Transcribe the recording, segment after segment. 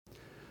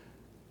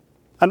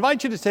I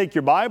invite you to take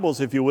your Bibles,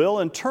 if you will,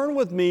 and turn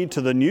with me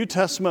to the New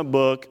Testament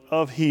book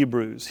of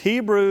Hebrews.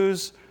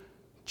 Hebrews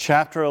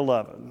chapter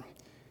 11.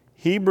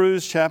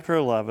 Hebrews chapter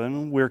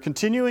 11. We're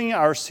continuing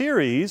our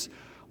series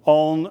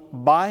on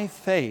By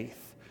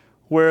Faith,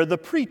 where the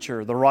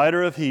preacher, the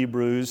writer of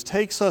Hebrews,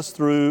 takes us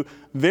through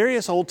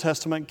various Old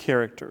Testament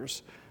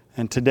characters.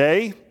 And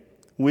today,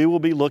 we will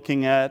be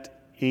looking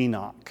at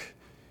Enoch.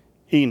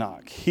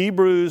 Enoch.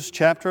 Hebrews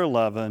chapter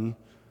 11,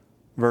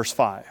 verse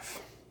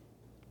 5.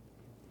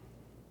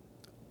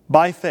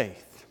 By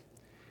faith,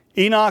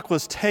 Enoch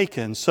was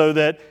taken so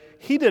that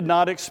he did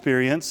not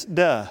experience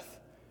death.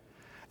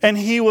 And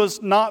he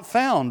was not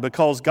found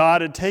because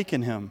God had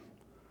taken him.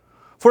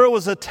 For it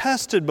was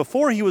attested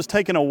before he was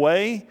taken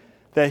away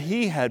that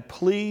he had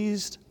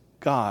pleased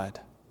God.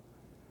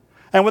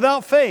 And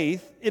without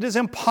faith, it is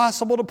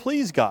impossible to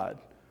please God.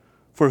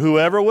 For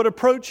whoever would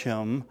approach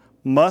him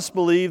must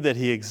believe that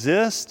he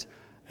exists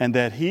and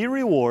that he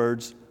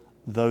rewards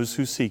those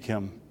who seek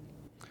him.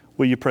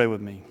 Will you pray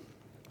with me?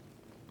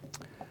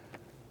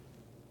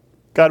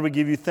 God, we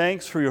give you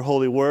thanks for your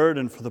holy word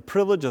and for the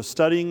privilege of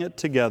studying it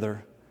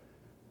together.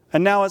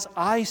 And now as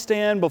I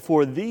stand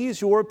before these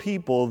your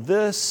people,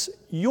 this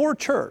your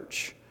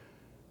church,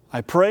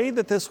 I pray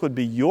that this would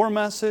be your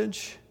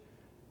message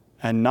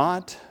and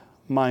not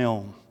my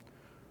own.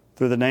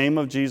 Through the name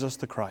of Jesus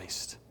the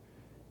Christ,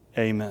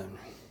 amen.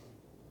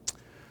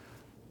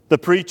 The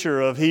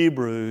preacher of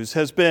Hebrews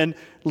has been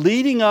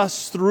leading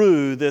us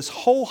through this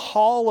whole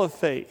hall of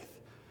faith,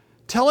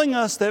 telling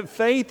us that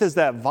faith is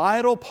that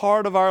vital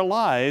part of our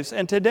lives.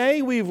 And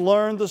today we've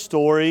learned the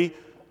story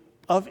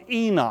of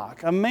Enoch,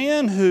 a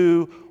man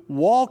who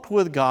walked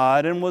with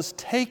God and was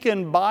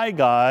taken by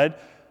God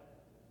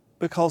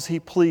because he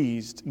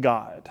pleased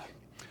God.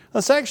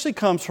 This actually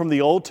comes from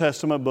the Old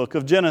Testament book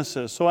of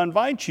Genesis. So I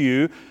invite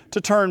you to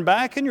turn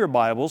back in your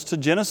Bibles to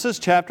Genesis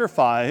chapter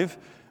 5,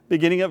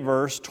 beginning at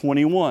verse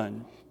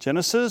 21.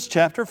 Genesis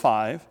chapter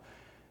 5,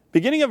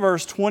 beginning at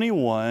verse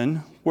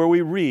 21, where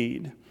we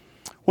read,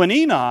 "When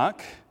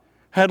Enoch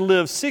had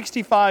lived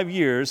 65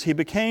 years, he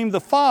became the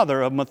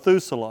father of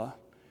Methuselah.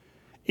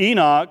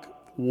 Enoch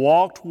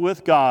walked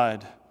with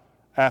God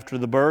after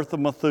the birth of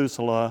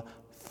Methuselah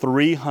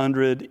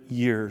 300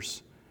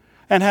 years,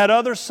 and had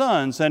other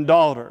sons and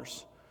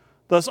daughters.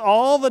 Thus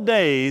all the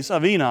days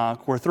of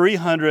Enoch were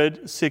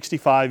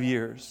 365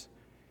 years.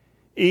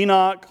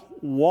 Enoch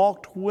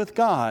walked with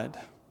God,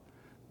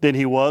 then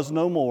he was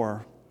no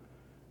more,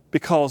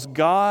 because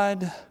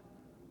God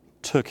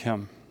took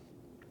him."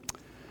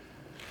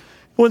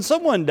 When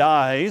someone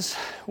dies,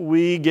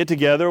 we get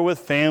together with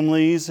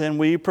families and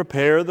we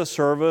prepare the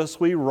service.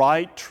 We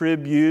write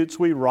tributes.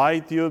 We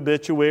write the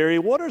obituary.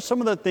 What are some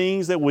of the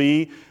things that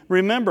we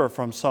remember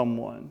from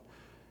someone?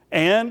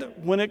 And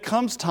when it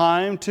comes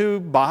time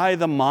to buy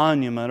the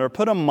monument or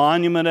put a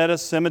monument at a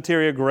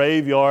cemetery or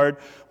graveyard,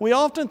 we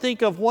often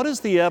think of what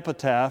is the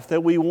epitaph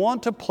that we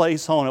want to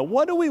place on it?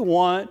 What do we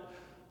want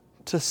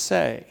to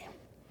say?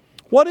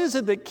 What is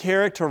it that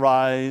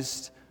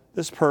characterized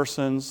this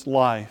person's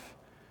life?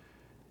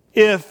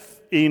 If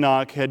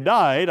Enoch had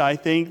died, I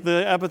think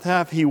the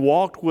epitaph, "He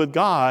walked with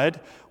God,"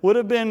 would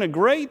have been a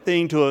great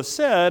thing to have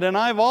said. And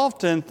I've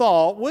often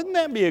thought, wouldn't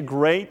that be a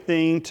great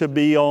thing to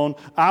be on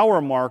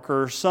our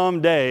marker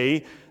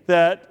someday,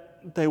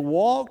 that they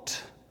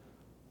walked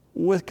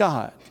with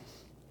God?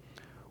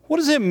 What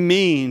does it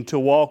mean to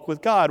walk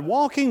with God?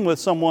 Walking with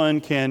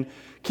someone can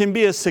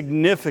be a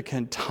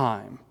significant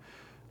time.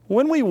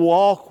 When we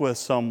walk with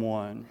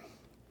someone,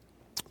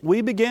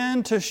 we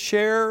begin to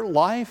share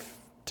life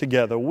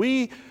together.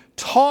 We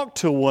talk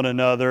to one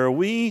another.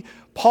 We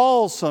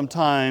pause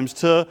sometimes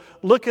to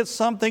look at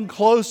something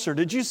closer.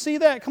 Did you see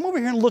that? Come over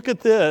here and look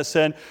at this.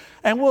 And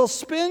we'll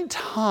spend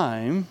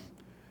time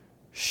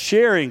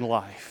sharing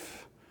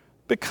life,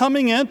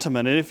 becoming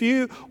intimate. And if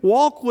you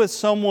walk with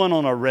someone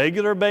on a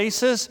regular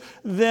basis,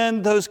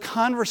 then those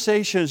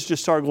conversations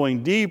just start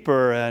going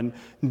deeper and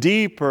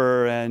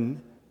deeper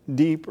and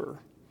deeper.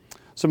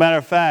 As a matter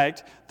of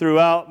fact,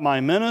 throughout my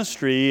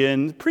ministry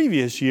in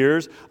previous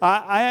years,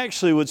 I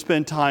actually would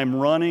spend time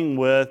running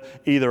with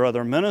either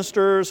other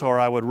ministers, or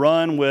I would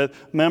run with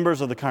members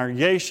of the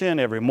congregation.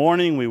 Every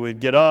morning we would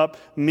get up,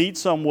 meet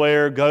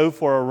somewhere, go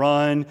for a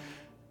run,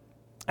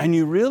 and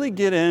you really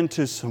get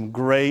into some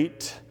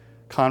great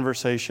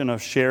conversation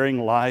of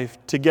sharing life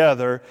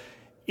together.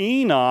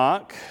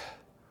 Enoch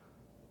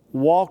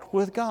walked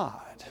with God.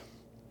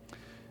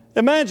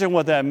 Imagine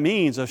what that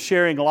means, of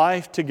sharing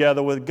life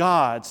together with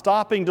God,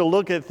 stopping to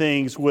look at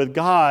things with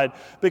God,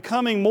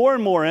 becoming more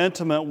and more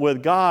intimate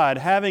with God,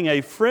 having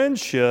a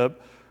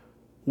friendship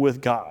with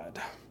God.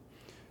 I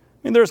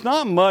mean, there's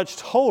not much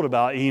told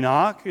about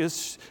Enoch.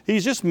 He's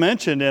just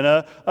mentioned in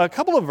a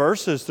couple of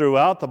verses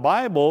throughout the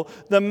Bible.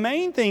 The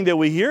main thing that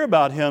we hear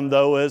about him,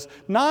 though, is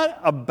not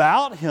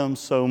about him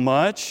so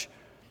much.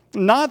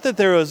 Not that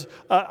there was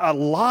a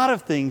lot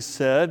of things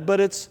said,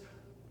 but it's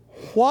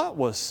what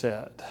was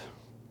said.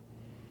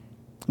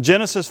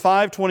 Genesis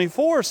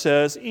 5:24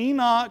 says,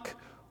 Enoch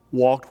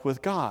walked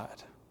with God.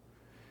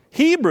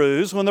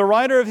 Hebrews, when the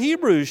writer of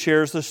Hebrews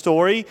shares the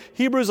story,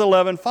 Hebrews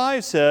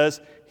 11:5 says,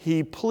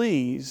 he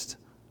pleased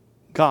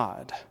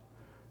God.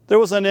 There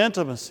was an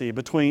intimacy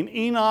between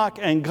Enoch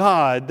and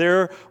God.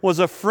 There was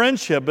a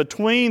friendship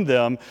between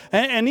them.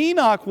 And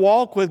Enoch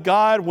walked with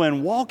God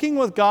when walking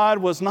with God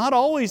was not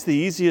always the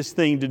easiest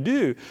thing to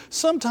do.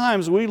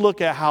 Sometimes we look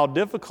at how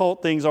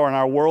difficult things are in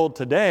our world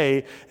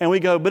today and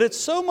we go, but it's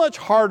so much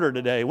harder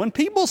today. When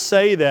people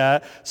say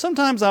that,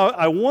 sometimes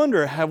I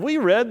wonder, have we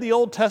read the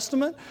Old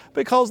Testament?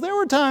 Because there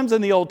were times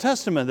in the Old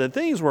Testament that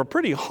things were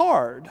pretty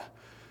hard.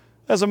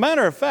 As a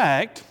matter of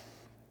fact,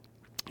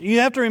 you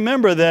have to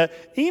remember that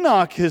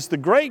Enoch is the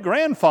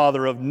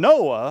great-grandfather of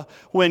Noah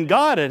when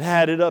God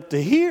had it up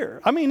to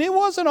here. I mean, it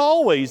wasn't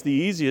always the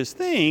easiest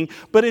thing,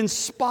 but in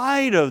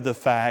spite of the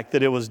fact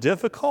that it was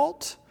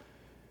difficult,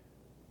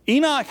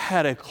 Enoch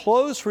had a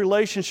close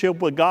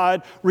relationship with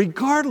God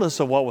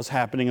regardless of what was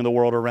happening in the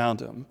world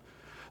around him.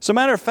 As a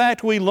matter of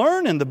fact, we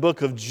learn in the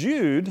book of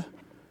Jude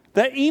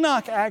that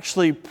Enoch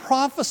actually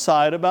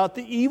prophesied about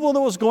the evil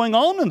that was going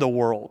on in the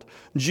world.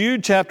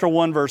 Jude chapter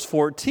 1, verse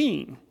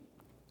 14.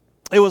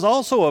 It was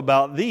also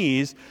about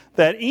these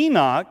that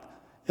Enoch,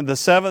 in the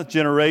seventh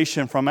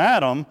generation from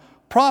Adam,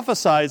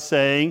 prophesied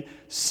saying,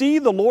 see,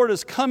 the Lord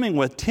is coming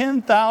with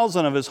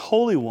 10,000 of his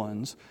holy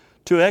ones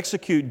to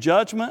execute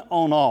judgment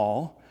on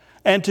all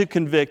and to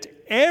convict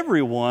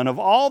everyone of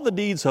all the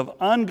deeds of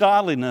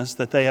ungodliness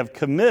that they have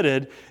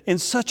committed in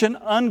such an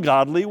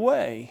ungodly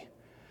way,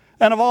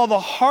 and of all the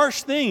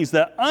harsh things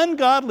that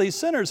ungodly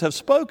sinners have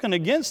spoken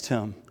against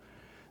him.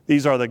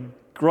 These are the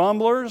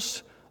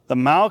grumblers, the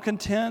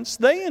malcontents.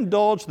 They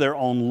indulge their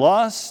own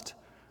lust.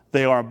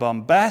 They are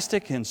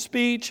bombastic in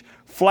speech,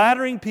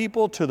 flattering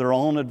people to their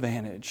own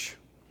advantage.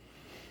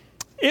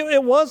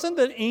 It wasn't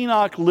that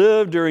Enoch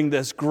lived during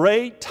this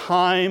great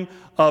time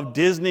of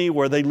Disney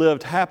where they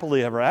lived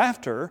happily ever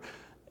after.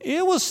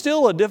 It was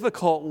still a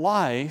difficult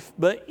life,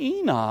 but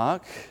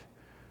Enoch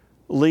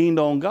leaned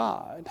on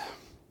God.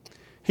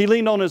 He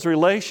leaned on his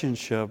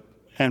relationship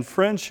and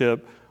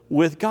friendship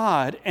with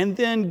God, and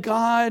then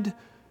God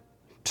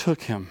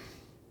took him.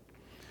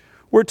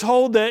 We're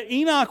told that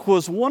Enoch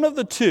was one of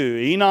the two.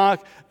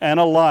 Enoch and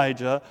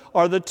Elijah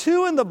are the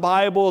two in the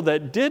Bible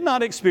that did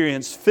not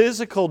experience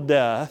physical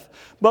death,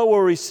 but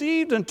were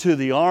received into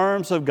the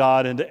arms of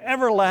God into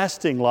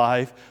everlasting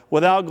life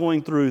without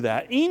going through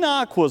that.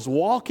 Enoch was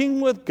walking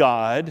with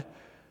God,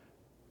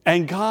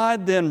 and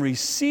God then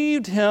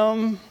received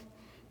him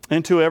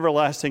into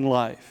everlasting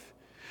life.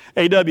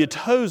 A.W.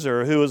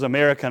 Tozer, who was an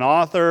American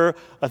author,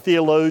 a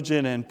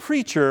theologian, and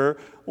preacher,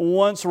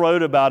 once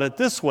wrote about it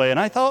this way, and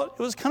I thought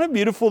it was kind of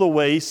beautiful the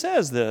way he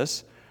says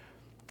this.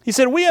 He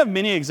said, we have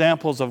many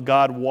examples of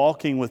God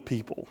walking with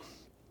people.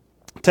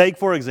 Take,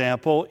 for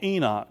example,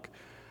 Enoch.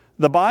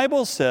 The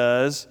Bible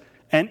says,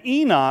 and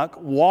Enoch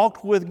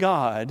walked with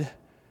God,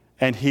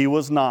 and he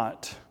was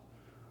not,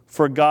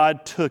 for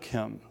God took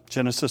him.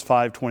 Genesis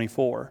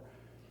 5:24.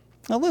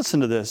 Now listen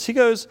to this. He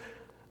goes,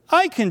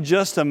 I can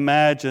just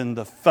imagine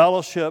the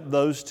fellowship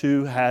those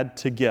two had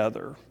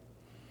together.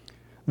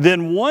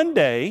 Then one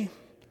day,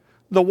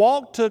 the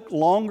walk took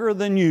longer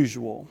than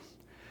usual.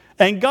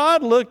 And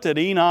God looked at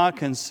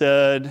Enoch and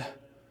said,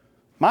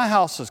 my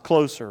house is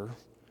closer.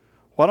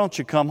 Why don't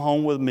you come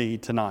home with me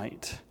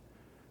tonight?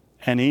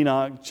 And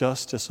Enoch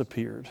just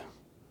disappeared.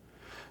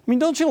 I mean,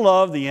 don't you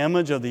love the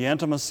image of the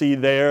intimacy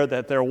there,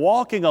 that they're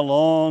walking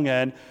along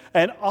and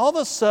all of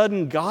a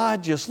sudden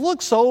God just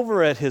looks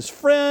over at his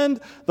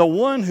friend, the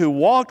one who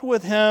walked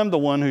with him, the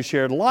one who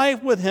shared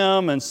life with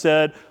him, and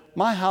said,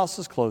 my house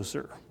is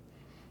closer.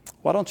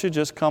 Why don't you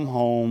just come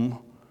home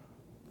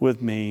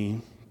with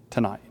me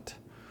tonight?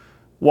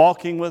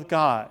 Walking with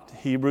God,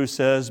 Hebrews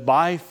says,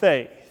 by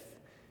faith,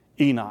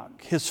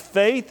 Enoch. His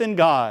faith in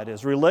God,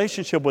 his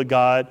relationship with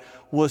God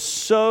was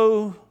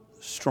so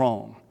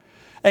strong.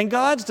 And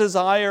God's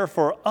desire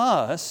for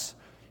us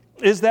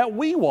is that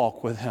we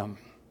walk with him.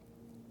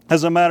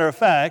 As a matter of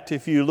fact,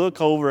 if you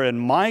look over in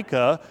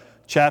Micah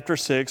chapter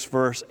 6,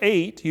 verse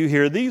 8, you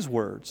hear these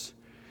words.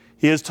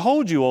 He has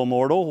told you, O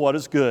mortal, what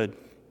is good.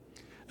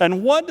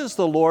 And what does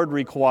the Lord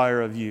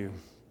require of you?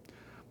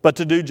 But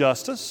to do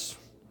justice,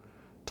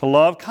 to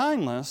love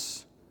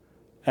kindness,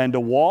 and to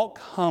walk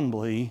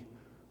humbly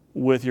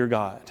with your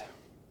God.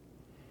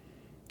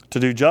 To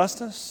do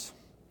justice,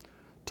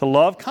 to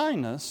love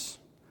kindness,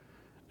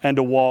 and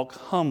to walk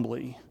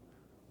humbly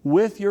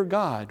with your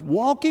God.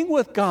 Walking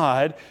with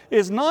God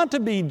is not to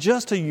be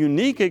just a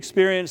unique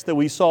experience that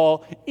we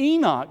saw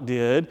Enoch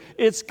did.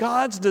 It's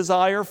God's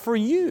desire for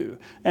you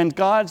and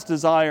God's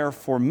desire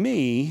for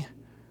me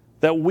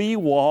that we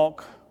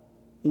walk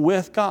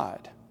with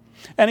God.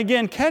 And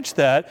again, catch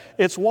that,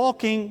 it's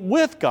walking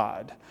with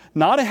God,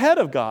 not ahead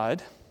of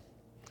God,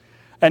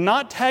 and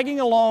not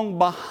tagging along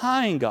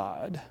behind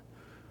God,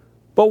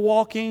 but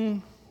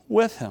walking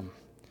with him.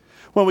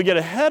 When we get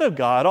ahead of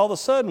God, all of a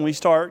sudden we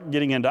start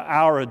getting into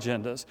our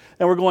agendas.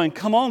 And we're going,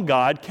 come on,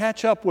 God,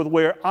 catch up with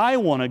where I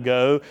want to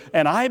go.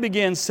 And I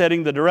begin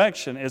setting the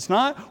direction. It's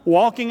not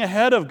walking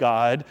ahead of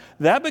God.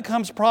 That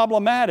becomes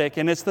problematic.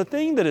 And it's the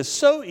thing that is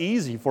so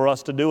easy for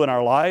us to do in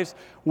our lives.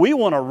 We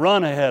want to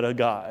run ahead of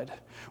God.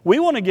 We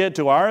want to get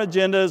to our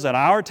agendas and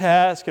our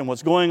tasks and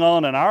what's going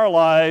on in our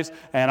lives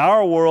and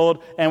our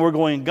world. And we're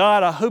going,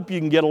 God, I hope you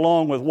can get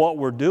along with what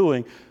we're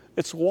doing.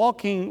 It's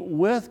walking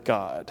with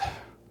God.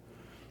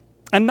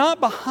 And not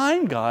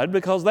behind God,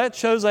 because that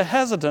shows a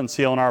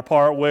hesitancy on our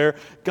part where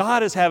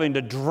God is having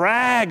to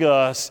drag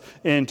us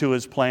into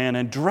His plan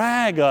and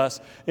drag us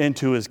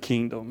into His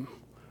kingdom.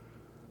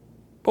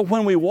 But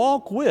when we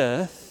walk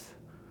with,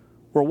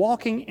 we're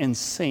walking in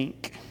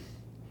sync.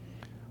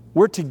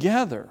 We're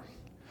together.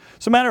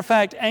 As a matter of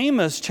fact,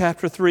 Amos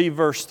chapter 3,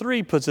 verse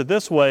 3 puts it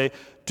this way,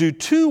 do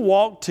two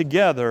walk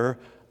together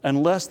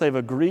unless they've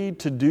agreed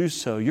to do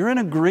so? You're in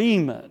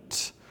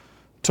agreement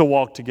to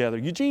walk together.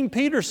 Eugene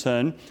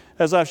Peterson,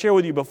 as I've shared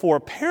with you before,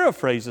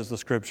 paraphrases the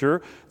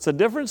Scripture. It's a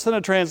difference than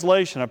a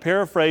translation. A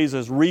paraphrase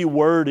is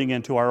rewording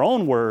into our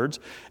own words.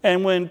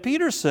 And when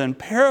Peterson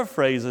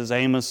paraphrases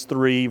Amos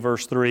 3,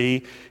 verse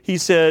 3, he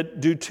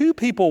said, do two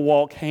people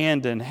walk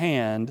hand in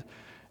hand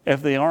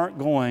if they aren't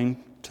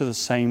going to the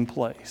same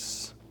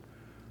place?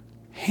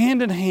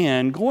 Hand in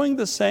hand, going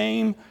the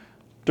same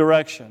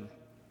direction.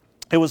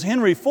 It was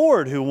Henry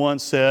Ford who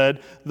once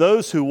said,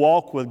 those who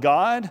walk with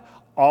God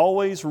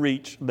always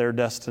reach their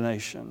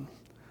destination.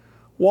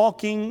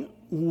 Walking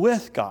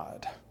with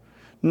God.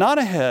 Not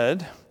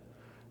ahead,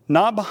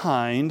 not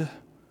behind,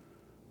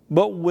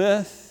 but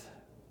with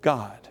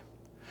God.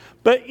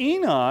 But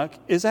Enoch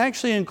is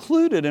actually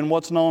included in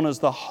what's known as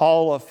the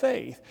Hall of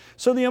Faith.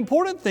 So the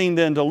important thing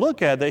then to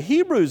look at that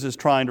Hebrews is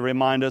trying to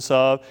remind us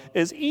of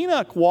is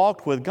Enoch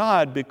walked with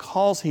God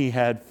because he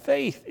had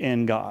faith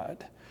in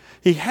God.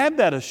 He had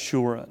that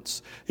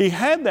assurance. He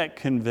had that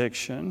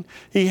conviction.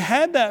 He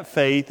had that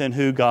faith in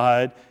who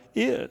God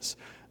is.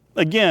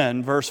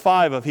 Again, verse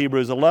 5 of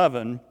Hebrews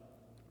 11,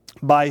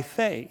 by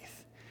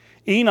faith,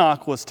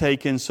 Enoch was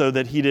taken so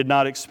that he did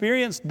not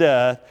experience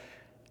death,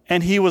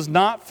 and he was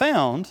not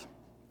found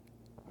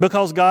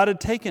because God had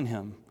taken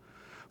him.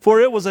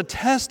 For it was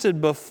attested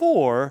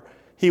before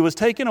he was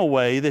taken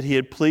away that he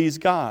had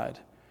pleased God.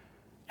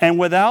 And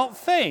without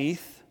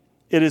faith,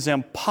 it is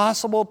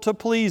impossible to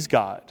please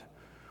God.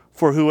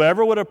 For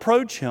whoever would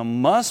approach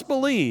Him must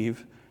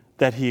believe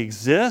that He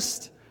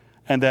exists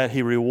and that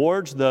He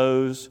rewards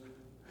those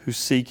who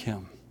seek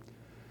Him.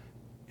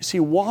 You see,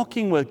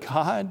 walking with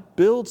God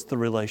builds the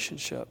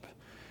relationship.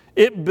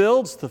 It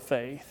builds the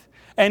faith.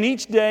 And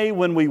each day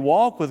when we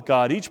walk with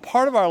God, each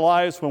part of our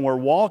lives when we're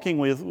walking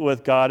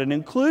with God and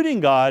including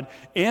God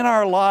in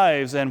our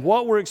lives and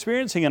what we're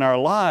experiencing in our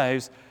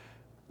lives,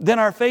 then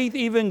our faith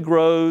even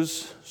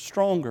grows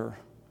stronger.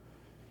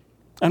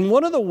 And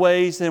one of the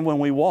ways then when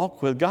we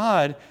walk with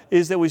God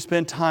is that we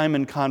spend time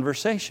in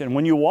conversation.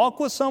 When you walk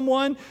with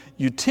someone,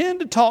 you tend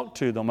to talk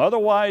to them.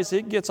 Otherwise,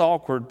 it gets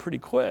awkward pretty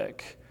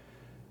quick.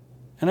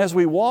 And as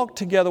we walk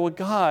together with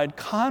God,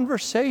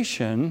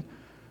 conversation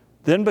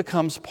then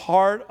becomes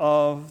part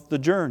of the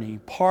journey,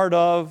 part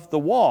of the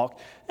walk.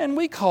 And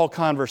we call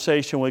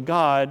conversation with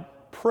God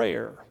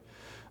prayer.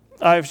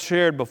 I've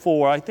shared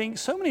before, I think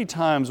so many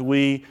times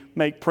we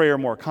make prayer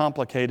more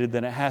complicated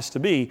than it has to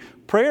be.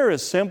 Prayer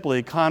is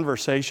simply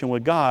conversation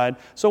with God.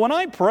 So when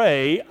I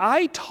pray,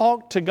 I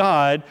talk to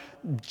God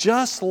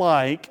just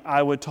like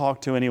I would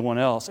talk to anyone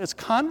else. It's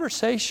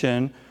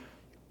conversation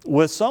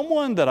with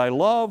someone that I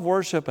love,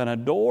 worship, and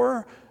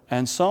adore,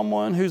 and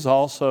someone who's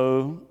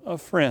also a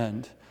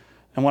friend.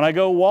 And when I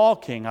go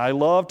walking, I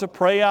love to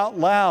pray out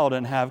loud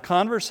and have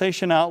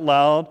conversation out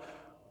loud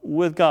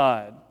with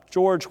God.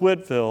 George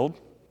Whitefield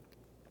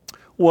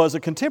was a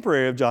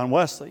contemporary of John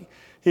Wesley.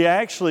 He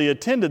actually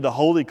attended the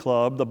Holy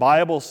Club, the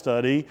Bible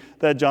study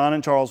that John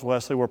and Charles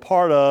Wesley were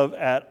part of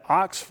at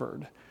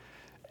Oxford.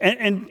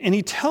 And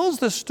he tells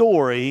the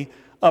story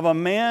of a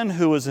man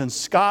who was in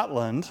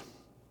Scotland,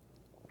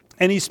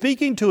 and he's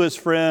speaking to his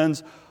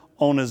friends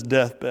on his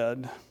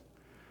deathbed.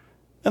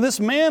 And this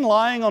man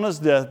lying on his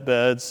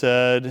deathbed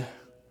said,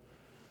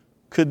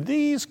 "Could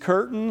these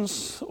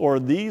curtains or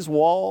these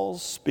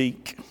walls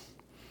speak?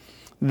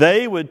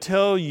 They would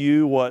tell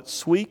you what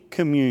sweet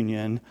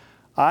communion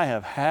I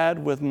have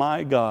had with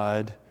my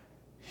God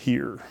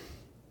here."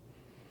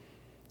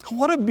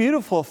 What a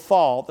beautiful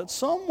thought that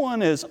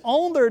someone is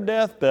on their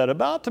deathbed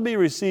about to be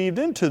received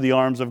into the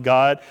arms of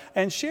God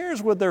and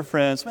shares with their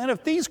friends, man,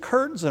 if these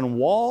curtains and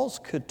walls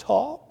could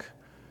talk,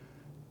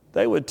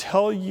 they would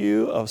tell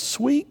you of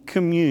sweet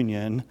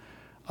communion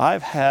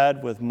I've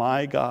had with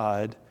my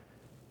God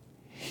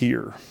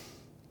here.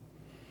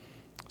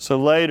 So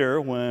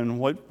later, when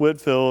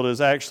Whitefield is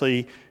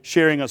actually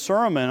sharing a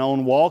sermon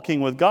on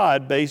walking with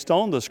God based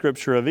on the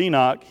scripture of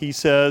Enoch, he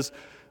says,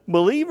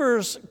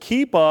 believers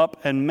keep up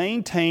and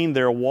maintain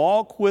their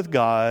walk with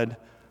God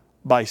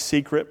by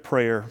secret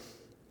prayer.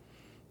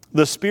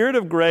 The Spirit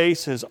of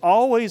grace is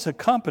always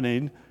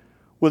accompanied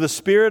with a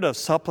spirit of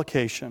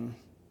supplication.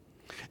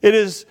 It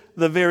is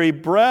the very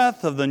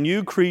breath of the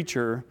new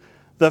creature,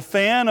 the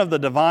fan of the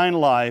divine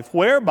life,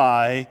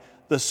 whereby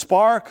the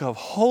spark of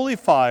holy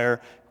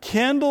fire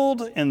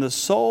kindled in the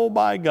soul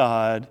by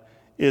God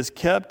is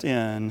kept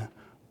in,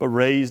 but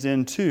raised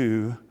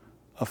into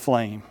a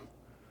flame.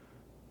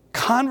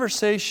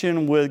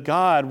 Conversation with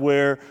God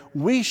where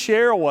we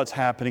share what's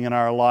happening in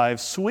our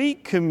lives.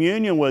 Sweet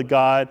communion with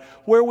God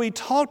where we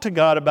talk to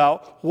God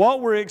about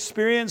what we're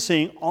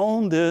experiencing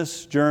on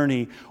this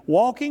journey.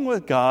 Walking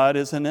with God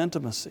is an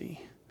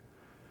intimacy.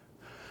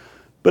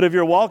 But if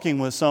you're walking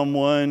with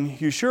someone,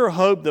 you sure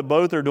hope that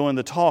both are doing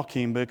the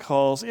talking,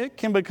 because it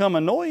can become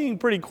annoying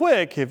pretty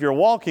quick if you're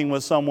walking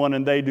with someone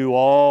and they do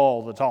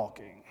all the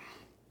talking.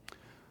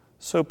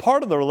 So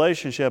part of the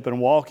relationship in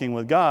walking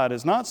with God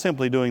is not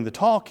simply doing the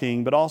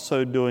talking, but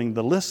also doing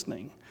the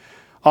listening.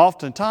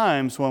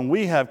 Oftentimes when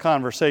we have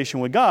conversation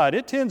with God,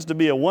 it tends to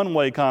be a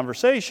one-way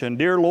conversation.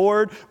 Dear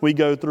Lord, we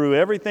go through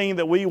everything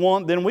that we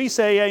want, then we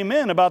say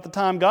amen about the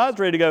time God's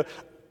ready to go.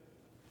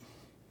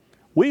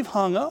 We've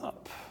hung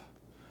up.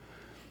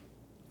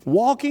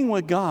 Walking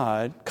with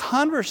God,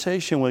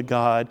 conversation with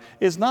God,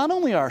 is not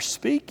only our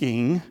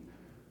speaking,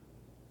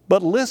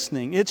 but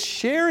listening. It's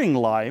sharing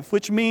life,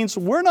 which means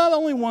we're not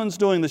only ones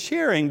doing the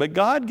sharing, but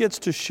God gets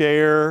to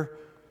share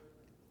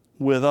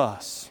with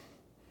us.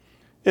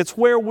 It's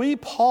where we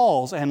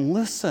pause and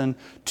listen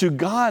to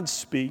God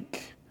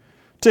speak,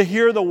 to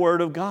hear the Word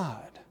of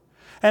God.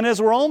 And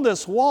as we're on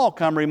this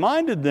walk, I'm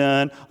reminded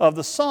then of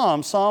the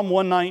Psalm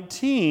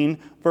 119,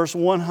 verse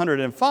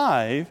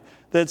 105,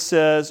 that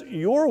says,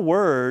 "Your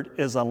word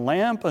is a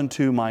lamp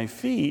unto my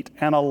feet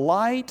and a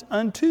light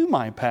unto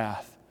my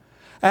path."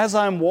 As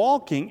I'm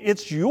walking,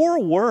 it's your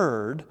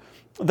word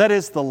that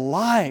is the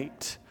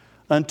light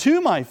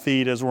unto my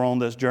feet as we're on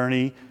this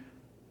journey,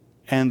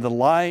 and the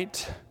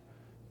light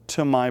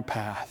to my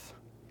path.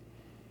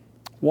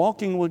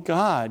 Walking with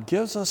God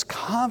gives us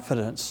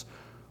confidence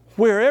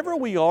wherever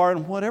we are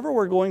and whatever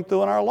we're going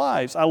through in our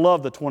lives. I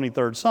love the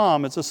 23rd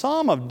Psalm. It's a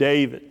psalm of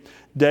David.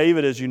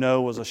 David, as you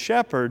know, was a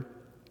shepherd.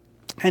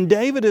 And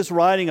David is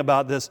writing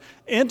about this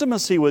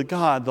intimacy with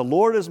God. The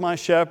Lord is my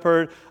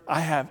shepherd. I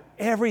have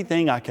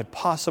everything I could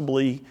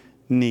possibly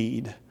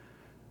need.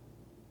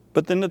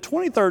 But then the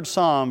 23rd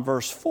Psalm,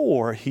 verse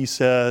 4, he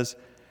says,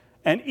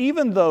 "And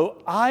even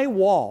though I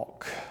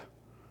walk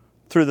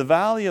through the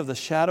valley of the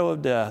shadow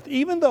of death,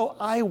 even though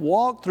I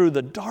walk through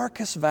the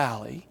darkest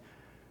valley,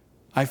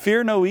 I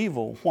fear no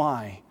evil."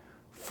 Why?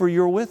 For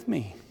you're with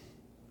me.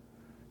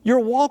 You're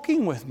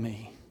walking with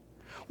me.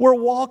 We're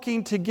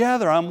walking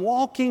together. I'm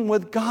walking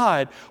with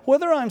God.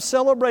 Whether I'm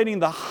celebrating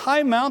the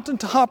high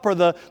mountaintop or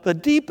the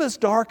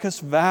deepest,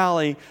 darkest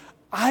valley,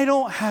 I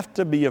don't have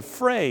to be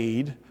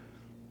afraid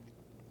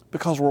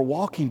because we're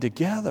walking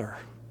together.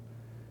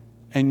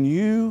 And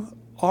you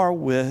are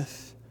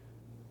with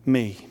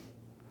me.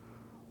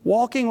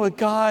 Walking with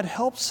God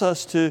helps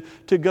us to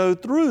go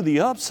through the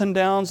ups and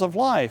downs of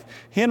life.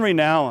 Henry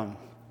Nouwen,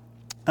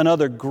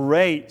 another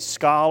great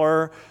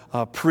scholar,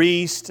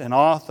 priest, and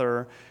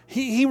author,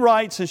 he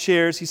writes and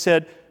shares, he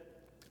said,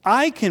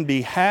 "I can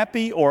be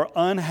happy or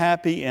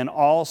unhappy in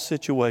all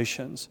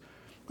situations.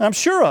 I'm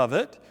sure of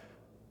it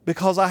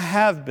because I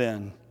have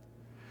been.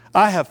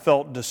 I have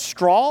felt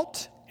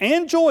distraught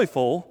and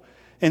joyful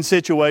in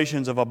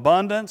situations of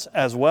abundance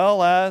as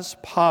well as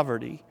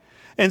poverty,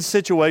 in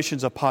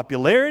situations of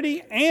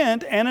popularity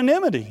and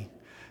anonymity,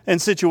 in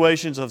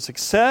situations of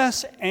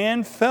success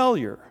and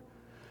failure.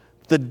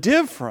 The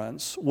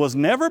difference was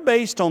never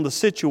based on the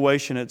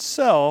situation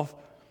itself,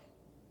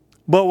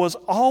 but was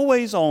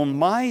always on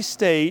my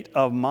state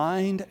of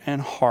mind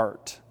and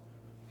heart."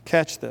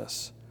 Catch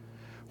this.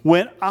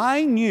 "When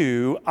I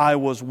knew I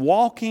was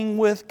walking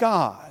with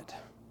God,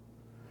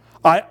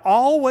 I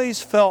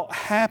always felt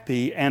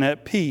happy and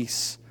at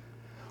peace.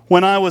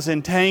 When I was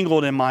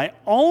entangled in my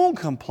own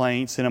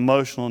complaints and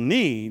emotional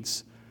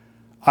needs,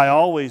 I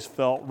always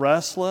felt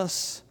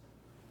restless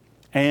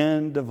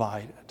and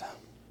divided."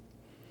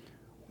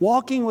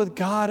 Walking with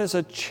God is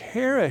a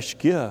cherished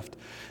gift.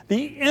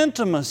 The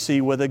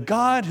intimacy with a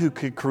God who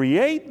could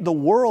create the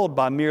world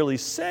by merely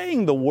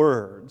saying the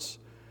words.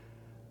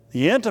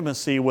 The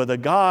intimacy with a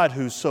God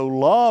who so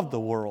loved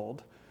the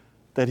world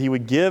that He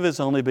would give His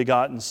only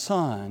begotten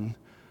Son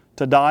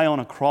to die on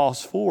a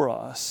cross for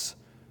us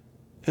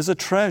is a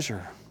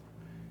treasure.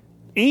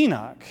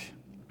 Enoch,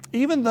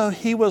 even though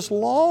he was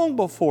long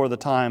before the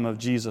time of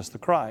Jesus the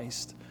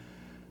Christ,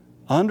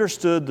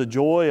 understood the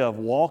joy of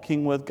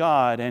walking with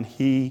God, and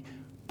he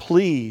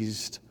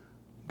pleased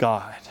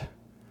God.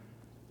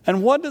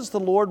 And what does the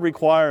Lord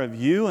require of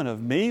you and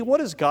of me?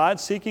 What is God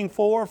seeking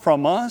for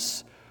from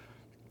us?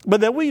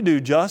 But that we do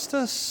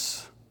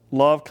justice,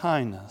 love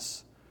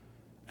kindness,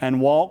 and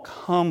walk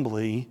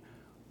humbly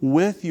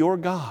with your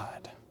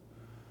God.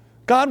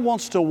 God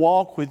wants to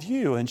walk with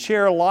you and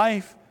share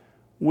life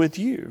with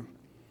you.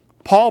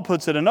 Paul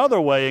puts it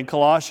another way in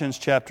Colossians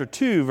chapter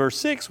 2, verse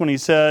 6, when he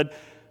said,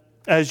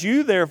 "As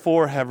you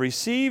therefore have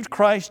received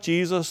Christ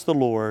Jesus the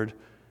Lord,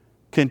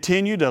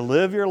 Continue to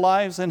live your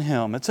lives in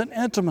Him. It's an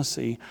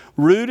intimacy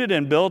rooted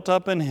and built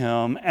up in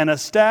Him and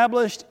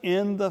established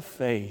in the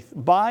faith.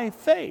 By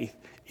faith,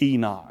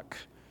 Enoch,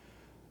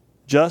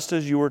 just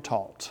as you were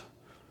taught,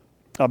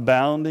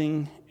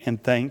 abounding in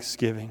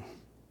thanksgiving.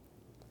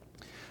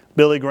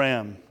 Billy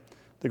Graham,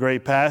 the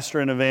great pastor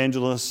and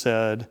evangelist,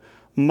 said,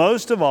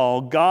 most of all,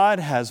 God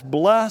has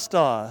blessed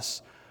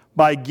us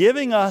by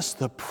giving us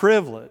the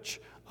privilege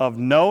of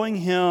knowing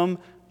Him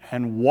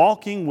and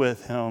walking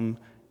with Him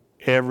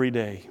every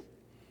day.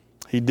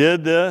 He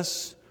did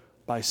this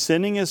by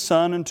sending His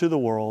Son into the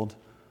world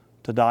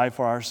to die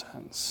for our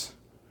sins.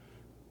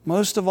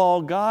 Most of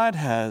all, God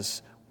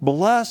has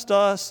blessed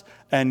us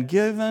and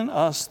given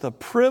us the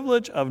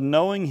privilege of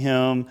knowing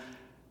Him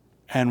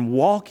and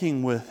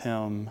walking with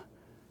Him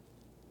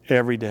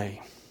every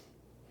day.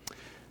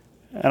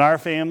 In our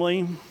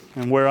family,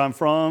 and where I'm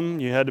from,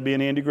 you had to be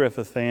an Andy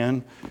Griffith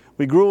fan.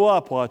 We grew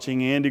up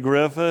watching Andy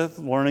Griffith,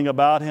 learning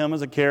about him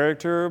as a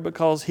character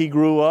because he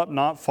grew up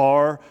not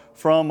far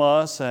from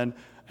us, and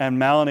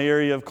Mount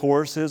Airy, of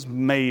course, is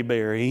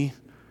Mayberry.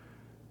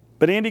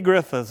 But Andy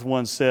Griffith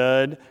once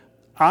said,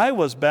 I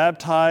was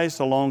baptized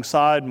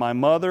alongside my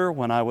mother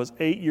when I was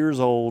 8 years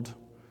old.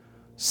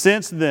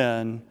 Since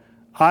then,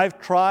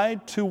 I've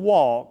tried to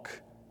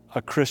walk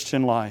a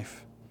Christian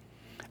life.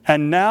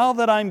 And now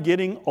that I'm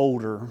getting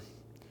older,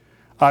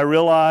 I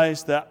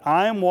realize that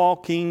I'm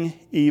walking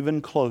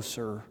even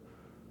closer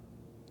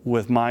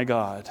with my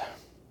God.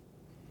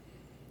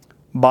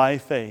 By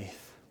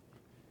faith,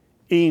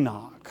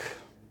 Enoch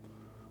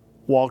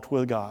walked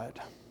with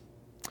God.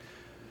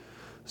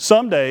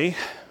 Someday,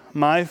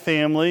 my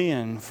family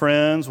and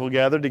friends will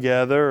gather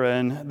together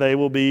and they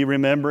will be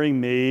remembering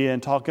me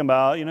and talking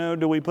about,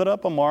 do we put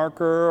up a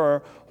marker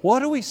or what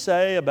do we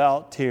say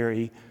about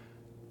Terry?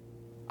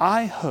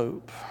 I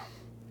hope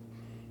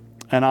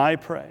and I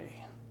pray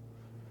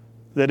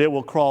that it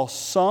will cross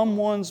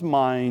someone's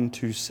mind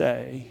to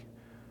say,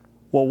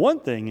 well, one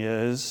thing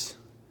is,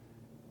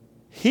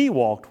 he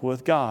walked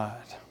with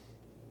God.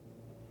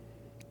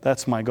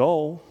 That's my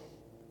goal.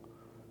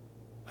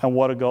 And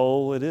what a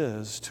goal it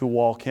is to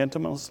walk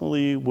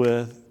intimately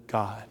with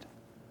God.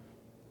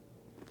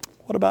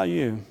 What about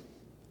you?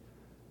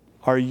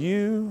 Are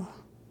you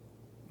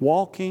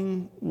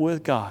walking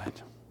with God?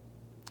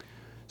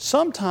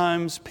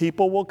 Sometimes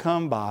people will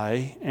come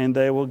by and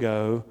they will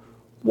go,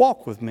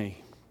 walk with me.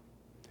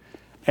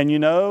 And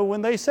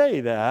when they say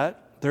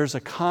that, there's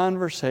a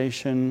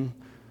conversation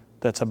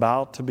that's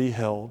about to be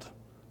held.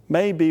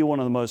 Maybe one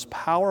of the most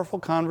powerful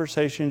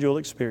conversations you'll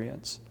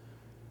experience.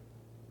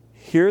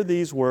 Hear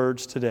these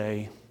words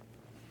today.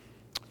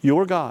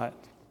 Your God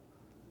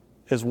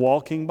is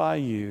walking by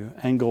you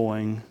and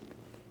going,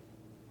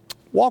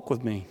 walk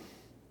with me.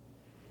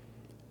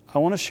 I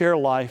want to share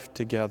life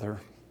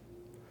together.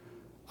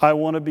 I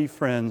want to be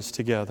friends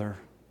together.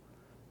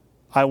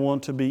 I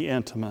want to be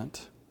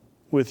intimate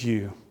with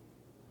you.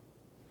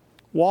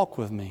 Walk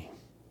with me.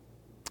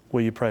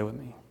 Will you pray with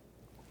me?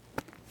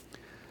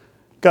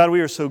 God, we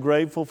are so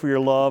grateful for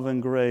your love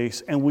and grace,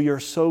 and we are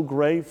so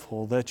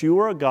grateful that you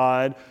are a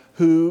God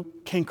who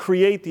can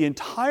create the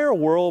entire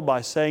world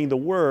by saying the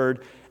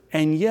word,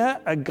 and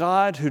yet a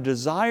God who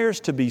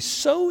desires to be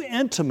so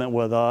intimate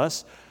with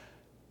us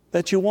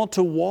that you want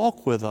to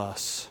walk with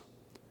us,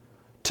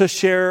 to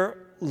share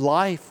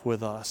life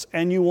with us,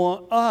 and you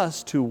want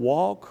us to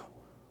walk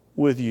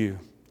with you.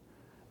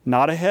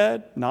 Not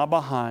ahead, not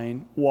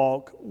behind,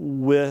 walk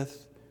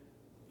with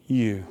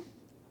you.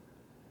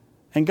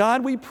 And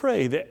God, we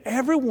pray that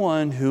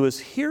everyone who is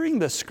hearing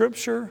the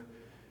Scripture,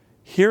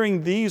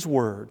 hearing these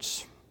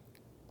words,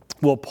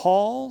 will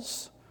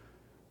pause,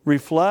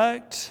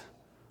 reflect,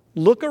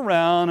 look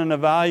around and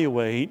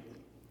evaluate,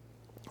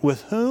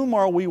 with whom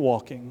are we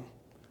walking?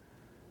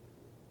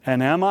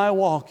 And am I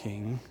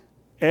walking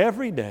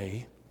every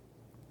day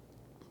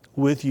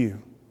with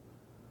you?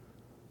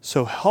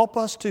 So help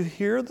us to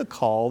hear the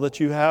call that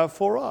you have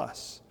for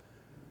us.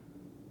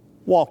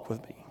 Walk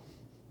with me.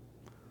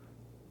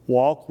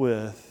 Walk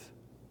with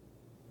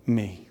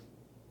me.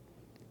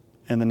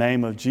 In the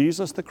name of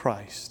Jesus the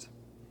Christ,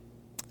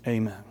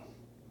 amen.